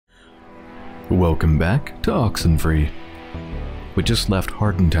Welcome back to Oxenfree. We just left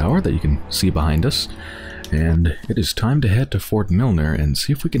Harden Tower that you can see behind us, and it is time to head to Fort Milner and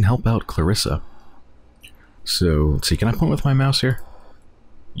see if we can help out Clarissa. So, let's see, can I point with my mouse here?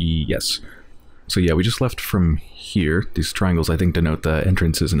 Yes. So yeah, we just left from here. These triangles I think denote the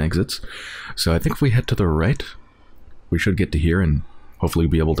entrances and exits. So I think if we head to the right, we should get to here and hopefully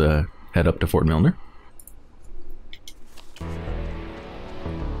be able to head up to Fort Milner.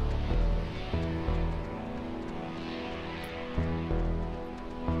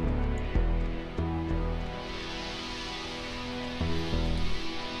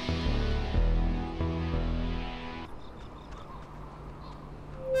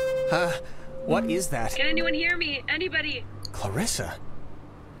 What is that? Can anyone hear me? Anybody? Clarissa?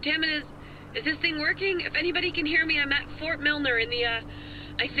 Damn it, is this thing working? If anybody can hear me, I'm at Fort Milner in the,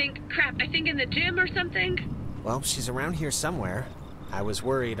 I think in the gym or something? Well, she's around here somewhere. I was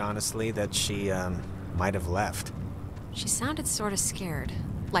worried, honestly, that she, might have left. She sounded sort of scared.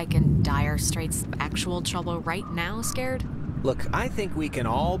 Like in dire straits, actual trouble right now scared? Look, I think we can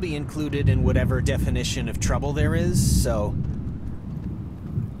all be included in whatever definition of trouble there is, so...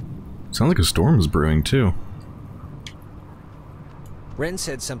 Sounds like a storm is brewing, too. Ren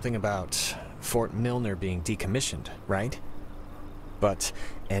said something about Fort Milner being decommissioned, right? But,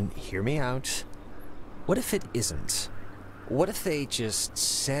 and hear me out, what if it isn't? What if they just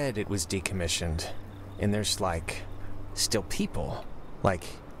said it was decommissioned, and there's, like, still people, like,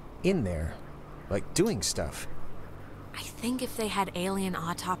 in there, like, doing stuff? I think if they had alien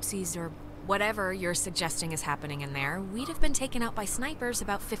autopsies or whatever you're suggesting is happening in there, we'd have been taken out by snipers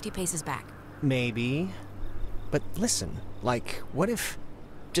about 50 paces back. Maybe. But listen, like, what if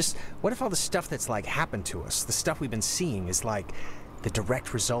all the stuff that's, like, happened to us, the stuff we've been seeing, is, like, the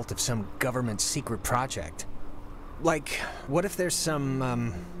direct result of some government secret project? Like, what if there's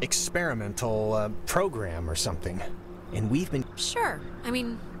some, experimental, program or something, and we've been... Sure. I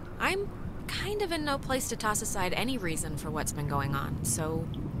mean, I'm kind of in no place to toss aside any reason for what's been going on, so...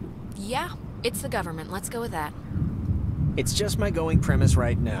 Yeah, it's the government. Let's go with that. It's just my going premise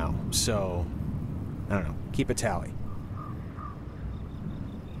right now, so... I don't know. Keep a tally.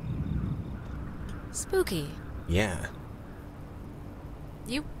 Spooky. Yeah.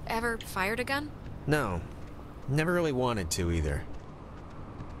 You ever fired a gun? No. Never really wanted to, either.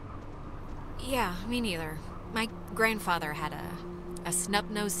 Yeah, me neither. My grandfather had a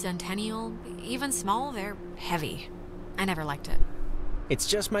snub-nosed Centennial. Even small, they're heavy. I never liked it. It's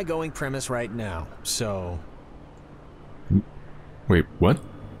just my going premise right now, so... Wait, what?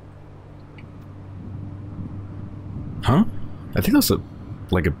 Huh? I think that's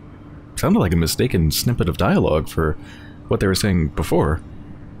sounded like a mistaken snippet of dialogue for what they were saying before.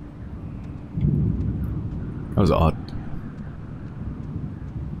 That was odd.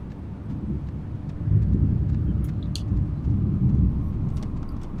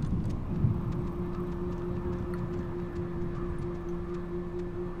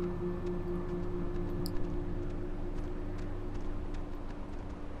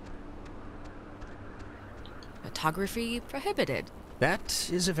 Photography prohibited. That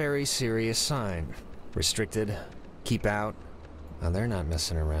is a very serious sign. Restricted. Keep out. Now, they're not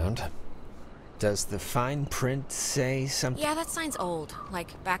messing around. Does the fine print say something? Yeah, that sign's old.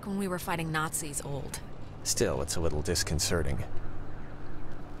 Like, back when we were fighting Nazis old. Still, it's a little disconcerting.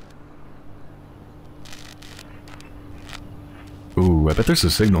 Ooh, I bet there's a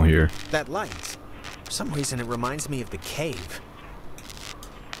signal here. That light. For some reason, it reminds me of the cave.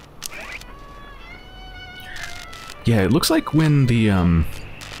 Yeah, it looks like when the,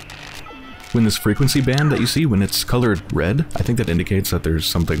 when this frequency band that you see, when it's colored red, I think that indicates that there's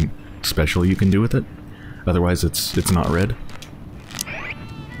something special you can do with it. Otherwise, it's not red.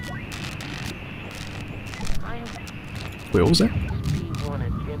 Wait, what was that?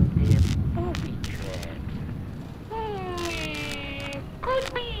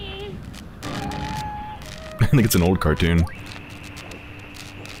 I think it's an old cartoon.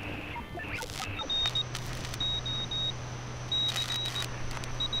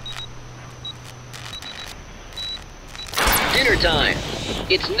 Dinner time.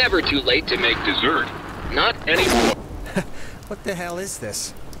 It's never too late to make dessert. Not anymore. What the hell is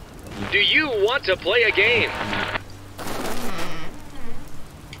this? Do you want to play a game?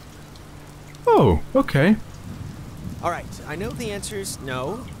 Oh, okay. Alright, I know the answer's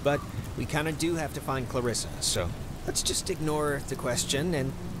no, but we kinda do have to find Clarissa, so let's just ignore the question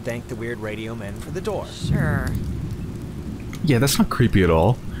and thank the weird radio men for the door. Sure. Yeah, that's not creepy at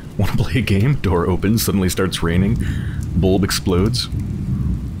all. Want to play a game? Door opens, suddenly starts raining. Bulb explodes.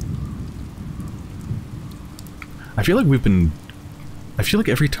 I feel like we've been I feel like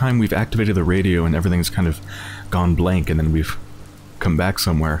every time we've activated the radio and everything's kind of gone blank and then we've come back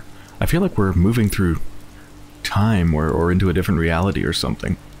somewhere, I feel like we're moving through time or into a different reality or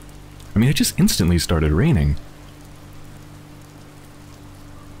something. I mean, it just instantly started raining.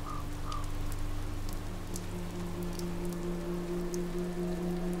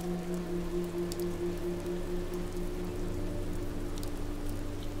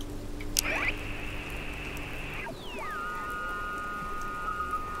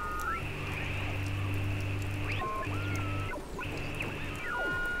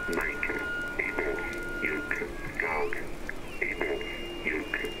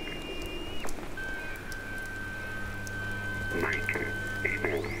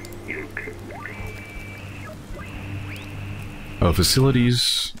 Oh,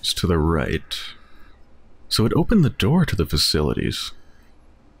 facilities is to the right. So it opened the door to the facilities.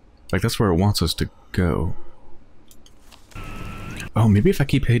 Like, that's where it wants us to go. Oh, maybe if I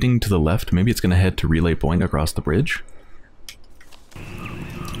keep heading to the left, maybe it's gonna head to Relay Point across the bridge? I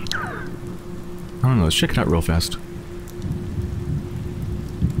don't know, let's check it out real fast.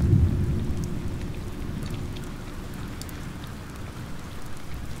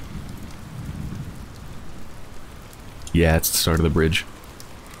 Yeah, it's the start of the bridge.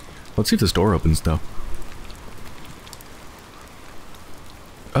 Let's see if this door opens, though.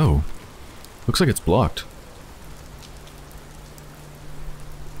 Oh. Looks like it's blocked.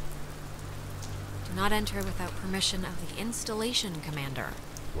 Do not enter without permission of the installation commander.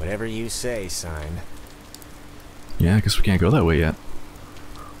 Whatever you say, sign. Yeah, I guess we can't go that way yet.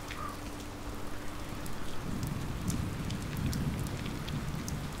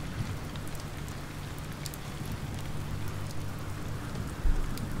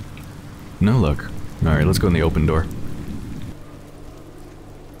 No luck. Alright, let's go in the open door.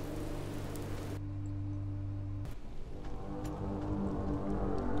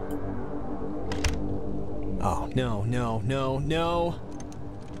 Oh, no, no, no, no.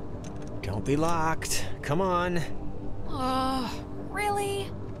 Don't be locked. Come on. Oh, really?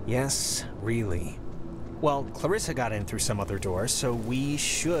 Yes, really. Well, Clarissa got in through some other door, so we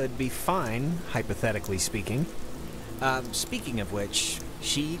should be fine, hypothetically speaking. Speaking of which,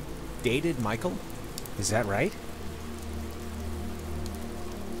 she dated Michael? Is that right?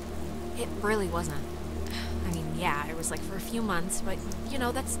 It really wasn't. I mean, yeah, it was like for a few months, but, you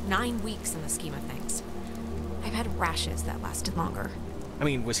know, that's 9 weeks in the scheme of things. I've had rashes that lasted longer. I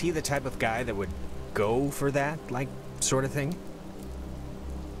mean, was he the type of guy that would go for that, like, sort of thing?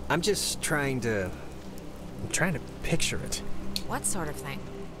 I'm just trying to picture it. What sort of thing?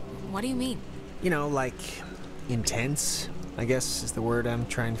 What do you mean? You know, like, intense, I guess is the word I'm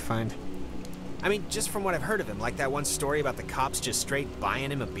trying to find. I mean, just from what I've heard of him, like that one story about the cops just straight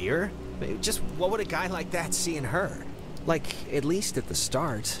buying him a beer. Just what would a guy like that see in her? Like, at least at the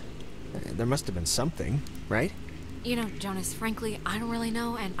start, there must have been something, right? You know, Jonas, frankly, I don't really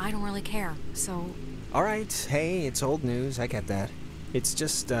know and I don't really care, so... Alright, hey, it's old news, I get that. It's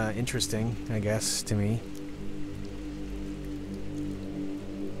just, interesting, I guess, to me.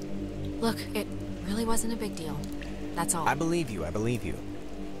 Look, it really wasn't a big deal. That's all. I believe you, I believe you.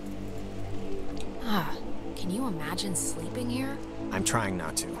 Ah, can you imagine sleeping here? I'm trying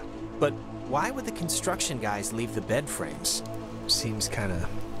not to. But why would the construction guys leave the bed frames? Seems kinda...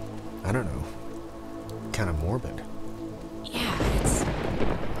 I don't know. Kinda morbid. Yeah,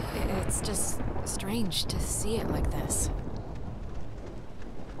 it's just strange to see it like this.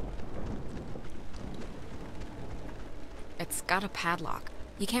 It's got a padlock.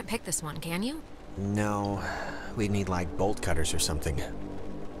 You can't pick this one, can you? No, we'd need like bolt cutters or something.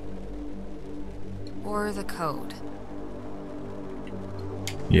 Or the code.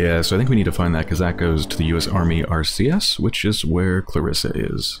 Yeah, so I think we need to find that because that goes to the US Army RCS, which is where Clarissa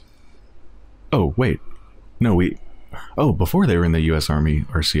is. Oh, wait. No, oh, before they were in the US Army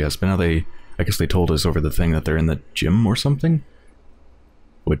RCS, but now I guess they told us over the thing that they're in the gym or something?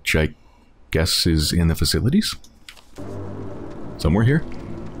 Which I guess is in the facilities? Somewhere here?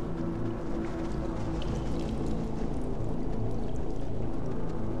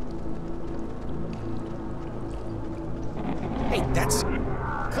 Hey, that's...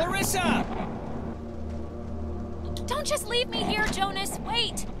 Clarissa! Don't just leave me here, Jonas!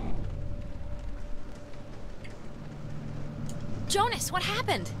 Wait! Jonas, what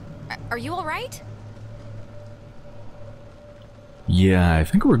happened? Are you alright? Yeah, I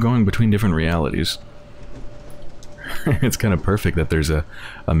think we're going between different realities. It's kind of perfect that there's a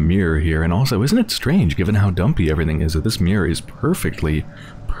mirror here, and also, isn't it strange, given how dumpy everything is, that this mirror is perfectly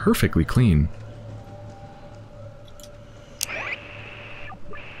clean.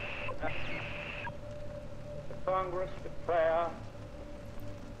 Congress declare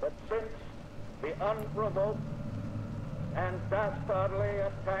that since the unprovoked and dastardly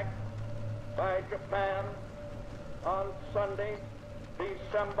attack by Japan on Sunday,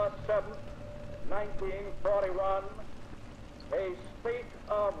 December 7th, 1941, a state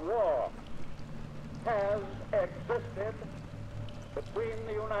of war has existed between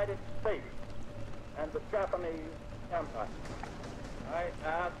the United States and the Japanese Empire. I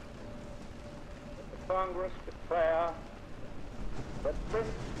ask that the Congress declare that since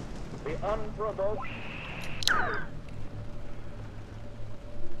the unprovoked...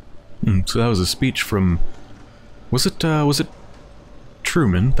 So that was a speech from... Was it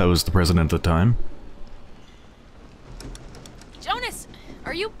Truman that was the president at the time? Jonas,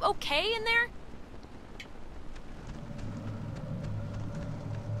 are you okay in there?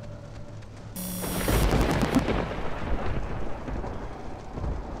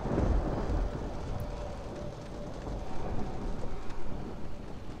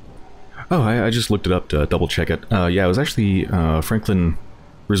 Oh, I just looked it up to double check it. Yeah, it was actually Franklin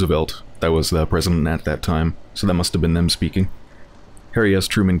Roosevelt that was the president at that time, so that must have been them speaking. Harry S.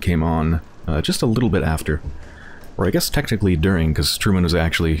 Truman came on just a little bit after. Or I guess technically during, because Truman was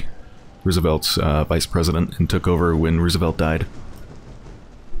actually Roosevelt's vice president and took over when Roosevelt died.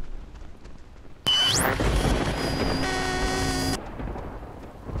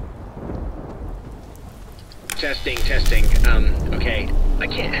 Testing. Okay.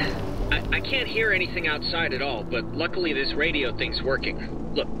 I can't hear anything outside at all, but luckily this radio thing's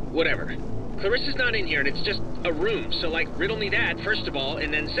working. Look, whatever. Clarissa's not in here, and it's just a room, so, like, riddle me that, first of all,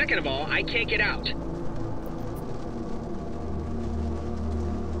 and then second of all, I can't get out.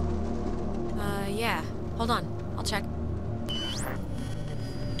 Yeah. Hold on. I'll check.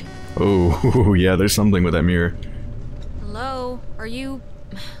 Oh, yeah, there's something with that mirror. Hello? Are you...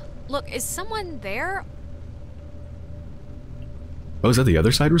 Look, is someone there? Oh, is that the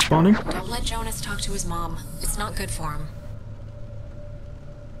other side responding? Don't let Jonas talk to his mom. It's not good for him.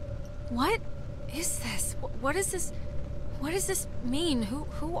 What is this? What is this? What does this mean?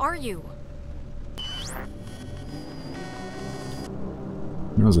 Who are you?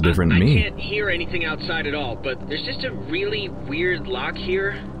 That was a different me. I can't hear anything outside at all, but there's just a really weird lock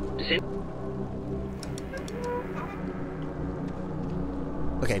here.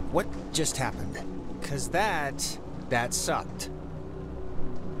 Okay, what just happened? 'Cause that sucked.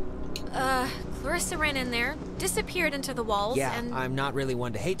 Clarissa ran in there, disappeared into the walls, Yeah, and... I'm not really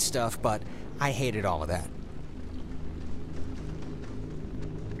one to hate stuff, but I hated all of that.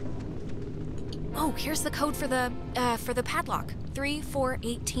 Oh, here's the code for the padlock.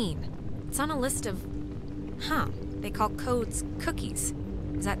 3418. It's on a list of... Huh. They call codes cookies.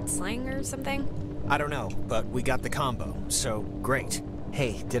 Is that slang or something? I don't know, but we got the combo, so great.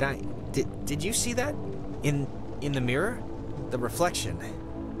 Hey, did you see that? In the mirror? The reflection.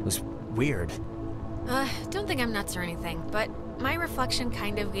 It was weird. Don't think I'm nuts or anything, but my reflection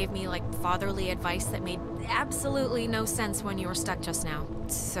kind of gave me, like, fatherly advice that made absolutely no sense when you were stuck just now.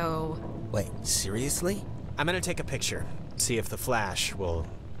 So... Wait, seriously? I'm gonna take a picture. See if the flash will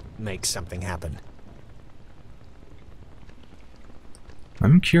make something happen.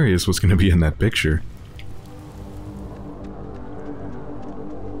 I'm curious what's going to be in that picture.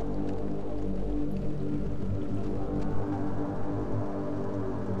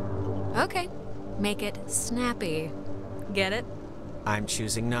 Okay. Make it snappy. Get it? I'm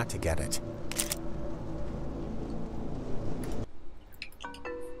choosing not to get it.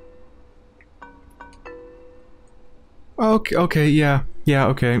 Okay, yeah,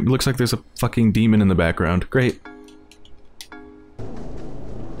 okay. Looks like there's a fucking demon in the background. Great.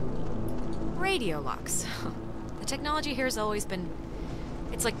 Radio locks. The technology here has always been...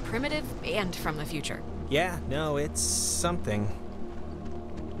 It's like primitive and from the future. Yeah, no, it's something.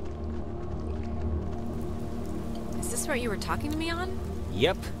 Is this what you were talking to me on?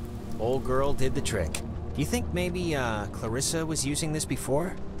 Yep. Old girl did the trick. Do you think maybe, Clarissa was using this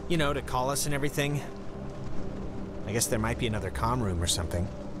before? You know, to call us and everything? I guess there might be another comm room or something.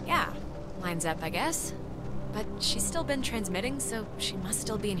 Yeah. Lines up, I guess. But she's still been transmitting, so she must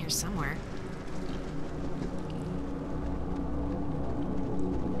still be in here somewhere.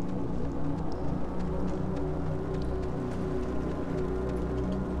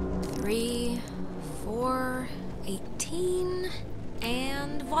 Three, 4, 18,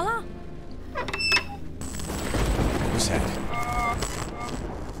 and voila! Who's that?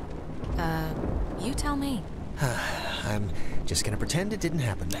 You tell me. I'm just gonna pretend it didn't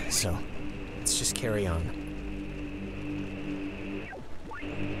happen, so let's just carry on.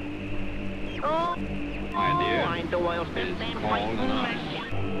 My dear, is called enough.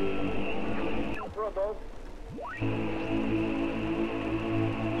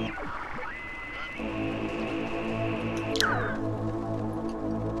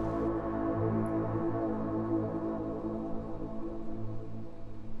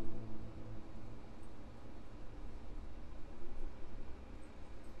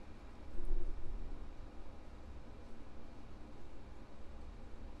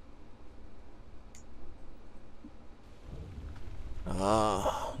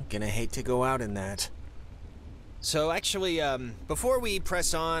 Gonna hate to go out in that. So actually, before we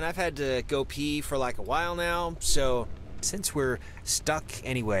press on, I've had to go pee for like a while now, so since we're stuck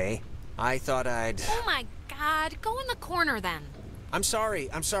anyway, I thought I'd... Oh my god, go in the corner then. I'm sorry.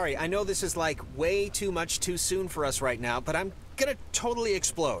 I know this is like way too much too soon for us right now, but I'm gonna totally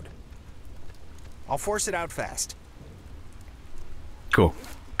explode. I'll force it out fast. Cool.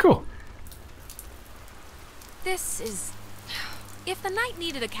 Cool. This is... If the night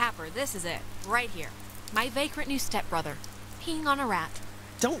needed a capper, this is it. Right here. My vagrant new stepbrother. Peeing on a rat.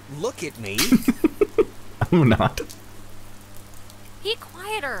 Don't look at me! I'm not. Be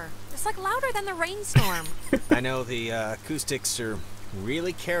quieter. It's like louder than the rainstorm. I know the acoustics are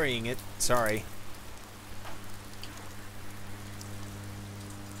really carrying it. Sorry.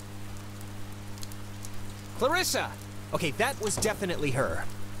 Clarissa! Okay, that was definitely her.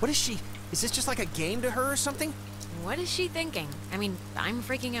 What is she? Is this just like a game to her or something? What is she thinking? I mean, I'm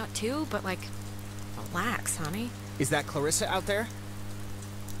freaking out too, but like, relax, honey. Is that Clarissa out there?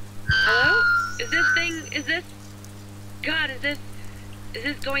 Hello? Is this... God, is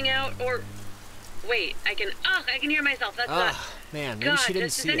this going out, or... Wait, I can hear myself, that's not... Man, maybe God, she didn't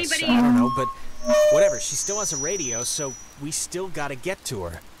does see us. anybody... I don't know, but whatever, she still has a radio, so we still gotta get to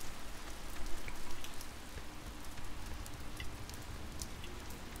her.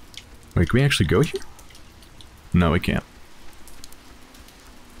 Wait, can we actually go here? No, we can't.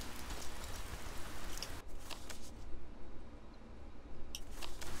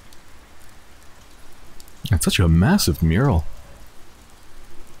 That's such a massive mural.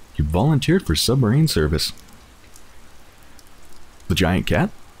 You volunteered for submarine service. The giant cat?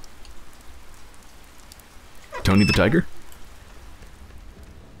 Tony the tiger?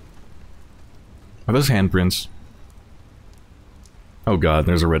 Are those handprints? Oh god,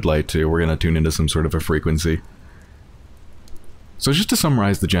 there's a red light too. We're gonna tune into some sort of a frequency. So just to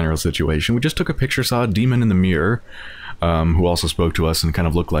summarize the general situation, we just took a picture, saw a demon in the mirror, who also spoke to us and kind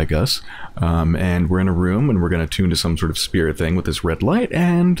of looked like us, and we're in a room and we're going to tune to some sort of spirit thing with this red light,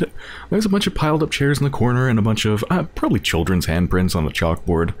 and there's a bunch of piled up chairs in the corner and a bunch of probably children's handprints on a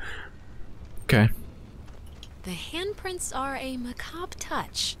chalkboard. Okay. The handprints are a macabre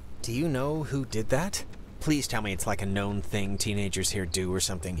touch. Do you know who did that? Please tell me it's like a known thing teenagers here do or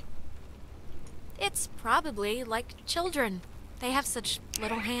something. It's probably like children. They have such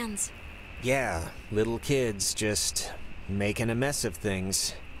little hands. Yeah, little kids just making a mess of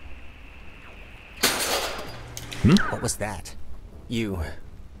things. What was that? You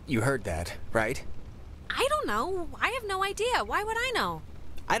heard that, right? I don't know. I have no idea. Why would I know?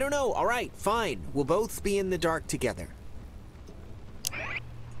 I don't know. All right, fine. We'll both be in the dark together.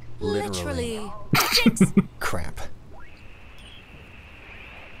 Literally. Crap.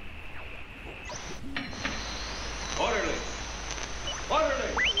 Orderly! Orderly!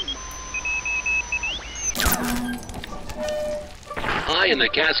 High in the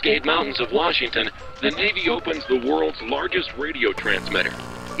Cascade Mountains of Washington, the Navy opens the world's largest radio transmitter.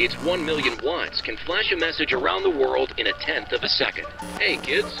 Its 1 million watts can flash a message around the world in 1/10 of a second. Hey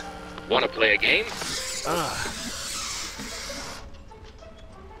kids, wanna play a game?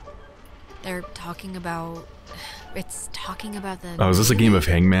 They're talking about... It's talking about the... Oh, is this a game of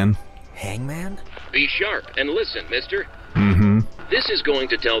Hangman? Hangman? Be sharp and listen, mister. Mm-hmm. This is going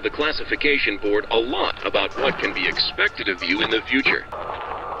to tell the classification board a lot about what can be expected of you in the future.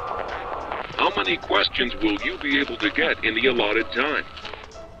 How many questions will you be able to get in the allotted time?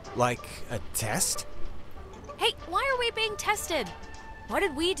 Like a test? Hey, why are we being tested? What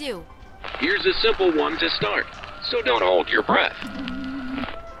did we do? Here's a simple one to start, so don't hold your breath.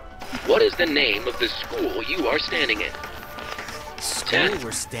 What is the name of the school you are standing in? School 10.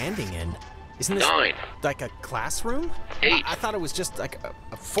 we're standing in? Isn't this 9. like a classroom? 8. I thought it was just like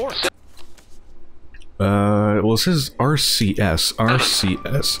a fort. Well, it says RCS.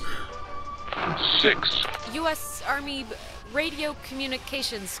 RCS. 6. U.S. Army Radio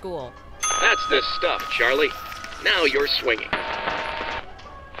Communications School. That's the stuff, Charlie. Now you're swinging.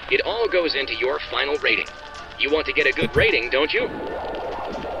 It all goes into your final rating. You want to get a good rating, don't you?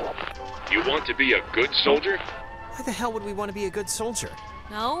 You want to be a good soldier? Why the hell would we want to be a good soldier?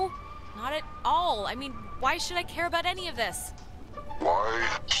 No, not at all. I mean, why should I care about any of this? Why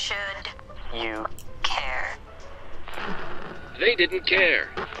should you care? They didn't care.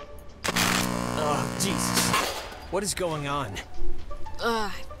 Oh, Jesus. What is going on?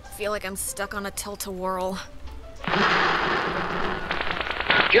 Ugh, I feel like I'm stuck on a tilt-a-whirl.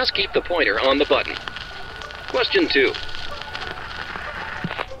 Just keep the pointer on the button. Question 2.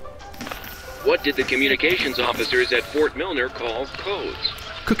 What did the communications officers at Fort Milner call codes?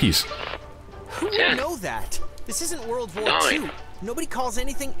 Cookies. Who would 10. know that? This isn't World War 9. II. Nobody calls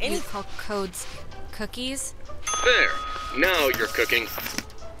anything You call codes cookies? There. Now you're cooking.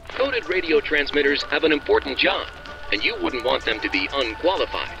 Coded radio transmitters have an important job, and you wouldn't want them to be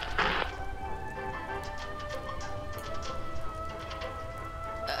unqualified.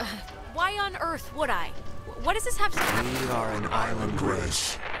 Why on earth would I? What does this have to... We are an island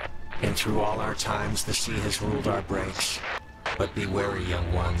race, and through all our times the sea has ruled our breaks. But be wary,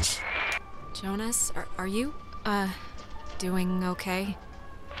 young ones. Jonas, are you, doing okay?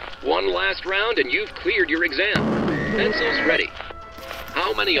 One last round and you've cleared your exam. Pencils ready.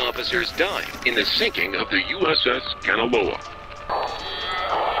 How many officers died in the sinking of the USS Kanaloa?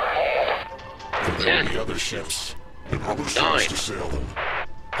 10. The other ships, and other 9. ships to sail them.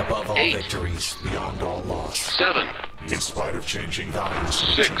 Above all 8. victories, beyond all loss. 7. In spite of changing values in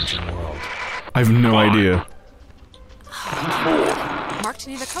the 6. changing world. I have no idea. Marked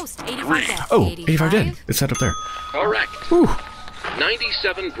near the coast, 85 dead. Oh, 85 dead. It's set up there. Correct. Whew.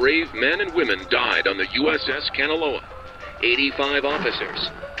 97 brave men and women died on the USS Kanaloa. 85 officers,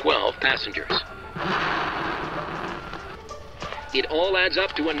 12 passengers. It all adds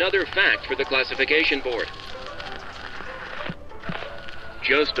up to another fact for the classification board.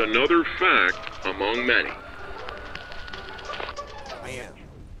 Just another fact among many.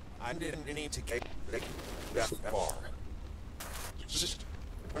 I didn't need to get that far. Just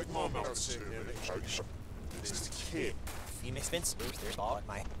my mom out sick this kid. Phoenix Vince, there's all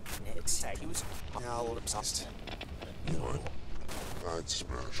my excuse. Now obsessed. You know, I'd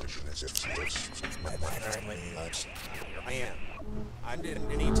smash as if My parents. I am. I didn't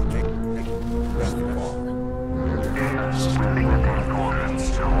need to get that far.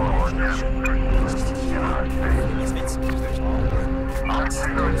 Phoenix Vince, there's all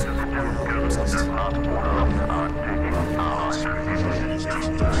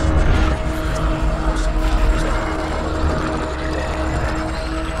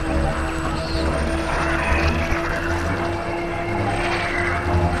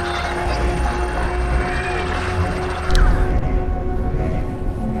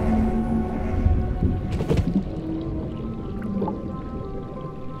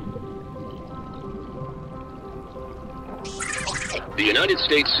The United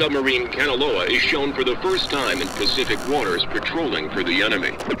States submarine Kanaloa is shown for the first time in Pacific waters patrolling for the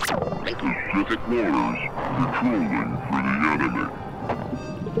enemy. Pacific waters patrolling for the enemy.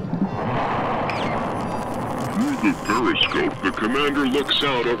 Through the periscope, the commander looks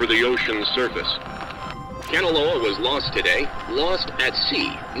out over the ocean's surface. Kanaloa was lost today, lost at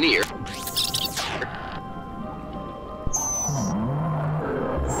sea, near...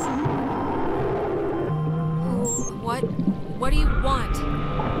 What do you want?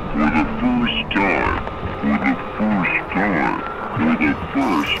 For the first time.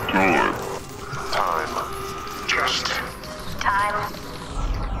 Time. Just time.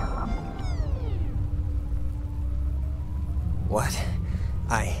 What?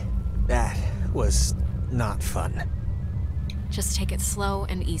 That was not fun. Just take it slow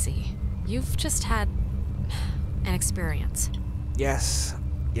and easy. You've just had an experience. Yes,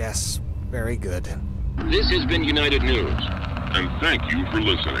 very good. This has been United News, and thank you for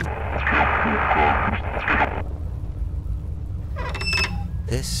listening.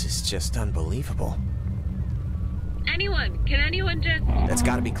 This is just unbelievable. Can anyone just... That's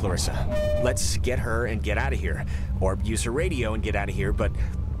gotta be Clarissa. Let's get her and get out of here. Or use her radio and get out of here, but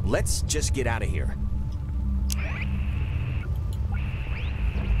let's just get out of here.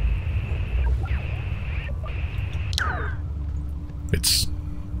 It's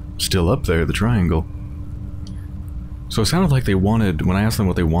still up there, the triangle. So it sounded like they wanted, when I asked them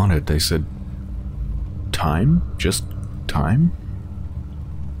what they wanted, they said, time? Just time?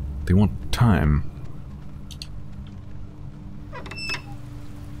 They want time.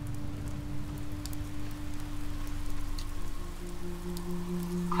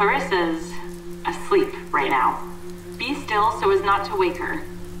 Clarissa's asleep right now. Be still so as not to wake her.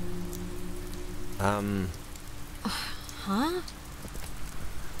 Huh?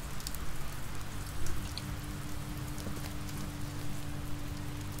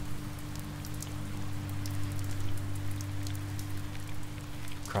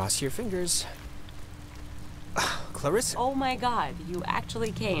 Cross your fingers. Clarissa? Oh my god, you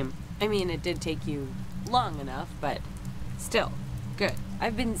actually came. I mean, it did take you long enough, but still, good.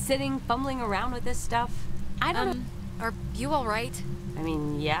 I've been sitting, fumbling around with this stuff. I don't know. Are you alright? I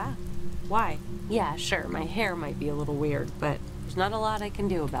mean, yeah. Why? Yeah, sure, my hair might be a little weird, but there's not a lot I can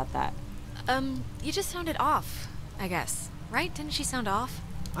do about that. You just sounded off, I guess. Right? Didn't she sound off?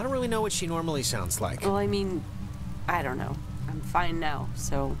 I don't really know what she normally sounds like. Well, I mean, I don't know. I'm fine now,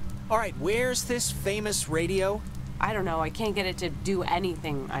 so... Alright, where's this famous radio? I don't know, I can't get it to do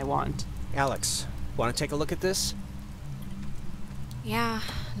anything I want. Alex, want to take a look at this? Yeah,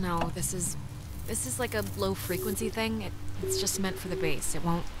 no, this is like a low frequency thing. It's just meant for the base. It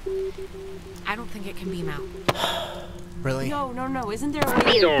won't... I don't think it can beam out. Really? No, isn't there a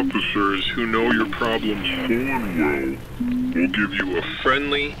way... These officers who know your problems full and well will give you a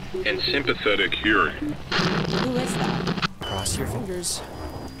friendly and sympathetic hearing. Who is that? Cross your fingers.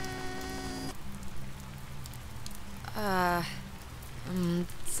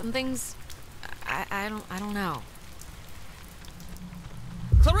 Some things... I don't know.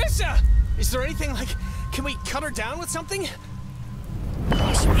 Clarissa! Is there anything like... Can we cut her down with something?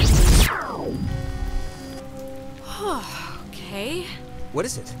 Okay. What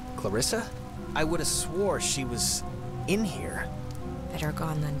is it? Clarissa? I would have swore she was in here. Better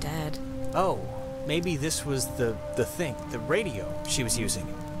gone than dead. Oh, maybe this was the thing, the radio she was using.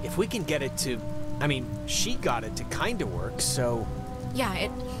 If we can get it to... I mean, she got it to kinda work, so... Yeah,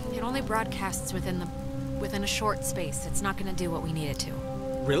 it only broadcasts within a short space. It's not gonna do what we need it to.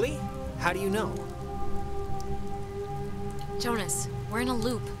 Really? How do you know? Jonas, we're in a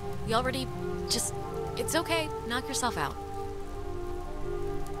loop. We already just... It's okay. Knock yourself out.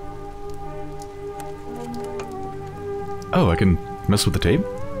 Oh, I can mess with the tape?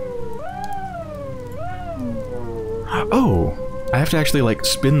 Oh! I have to actually, like,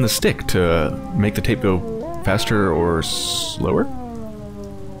 spin the stick to make the tape go faster or slower?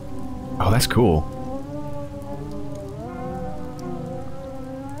 Oh, that's cool.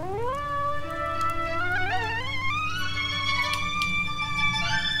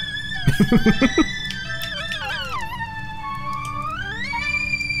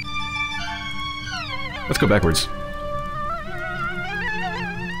 Let's go backwards.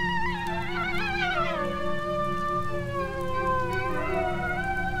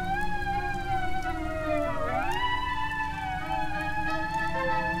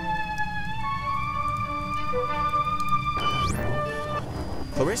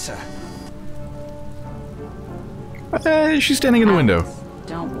 Clarissa. She's standing in the window.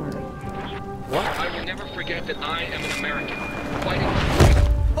 Don't worry. What? I will never forget that I am an American. Fighting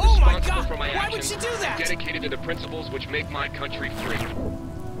Oh my responsible God! for my Why would actions, she do that? dedicated to the principles which make my country free.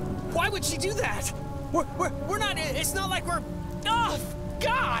 Why would she do that? We're not... It's not like we're... Oh,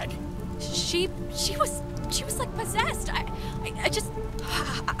 God! She was like possessed. I just...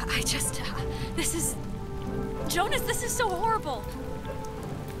 This is... Jonas, this is so horrible.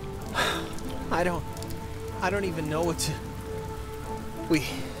 I don't even know what to... We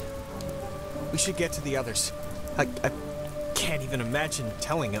should get to the others. I can't even imagine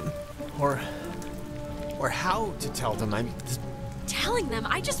telling them. Or how to tell them. I mean... Telling them?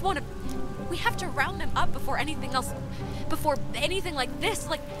 I just want to... We have to round them up before anything else... Before anything like this.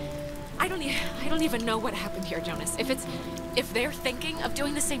 Like, I don't even know what happened here, Jonas. If they're thinking of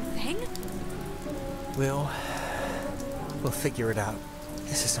doing the same thing... We'll figure it out.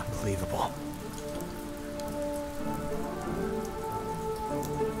 This is unbelievable.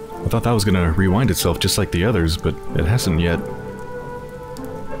 I thought that was gonna rewind itself just like the others, but it hasn't yet.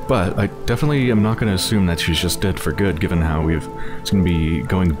 But I definitely am not gonna assume that she's just dead for good, given how it's gonna be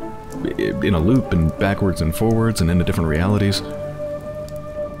going in a loop and backwards and forwards and into different realities.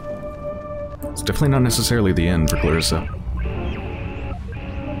 It's definitely not necessarily the end for Clarissa.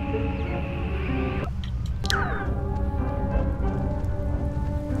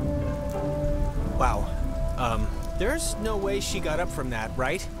 Wow. There's no way she got up from that,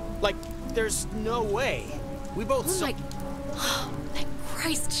 right? Like, there's no way. We both Oh my... Thank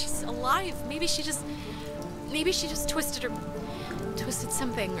Christ, she's alive. Maybe she just twisted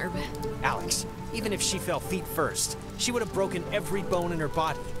something, or... Alex, even if she fell feet first, she would have broken every bone in her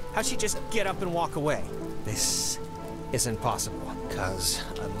body. How'd she just get up and walk away? This isn't possible, because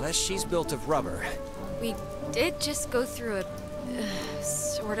unless she's built of rubber... We did just go through a...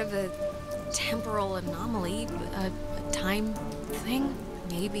 sort of a temporal anomaly, a time thing.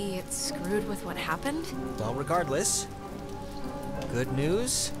 Maybe it's screwed with what happened? Well, regardless, good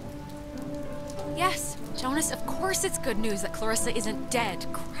news? Yes, Jonas, of course it's good news that Clarissa isn't dead.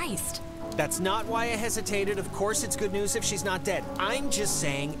 Christ. That's not why I hesitated. Of course it's good news if she's not dead. I'm just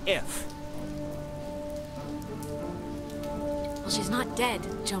saying if. Well, she's not dead,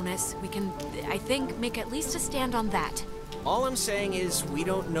 Jonas. We can, I think, make at least a stand on that. All I'm saying is we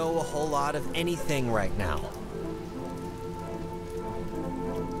don't know a whole lot of anything right now.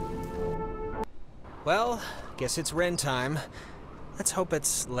 Well, guess it's Ren time. Let's hope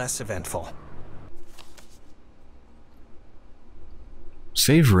it's less eventful.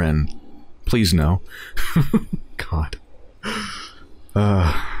 Save Ren. Please no. God.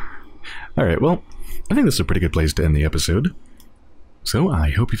 Alright, well, I think this is a pretty good place to end the episode. So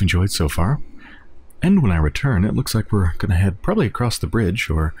I hope you've enjoyed so far. And when I return, it looks like we're going to head probably across the bridge,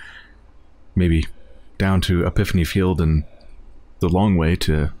 or maybe down to Epiphany Field and the long way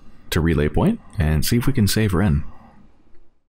to Relay Point, and see if we can save Ren.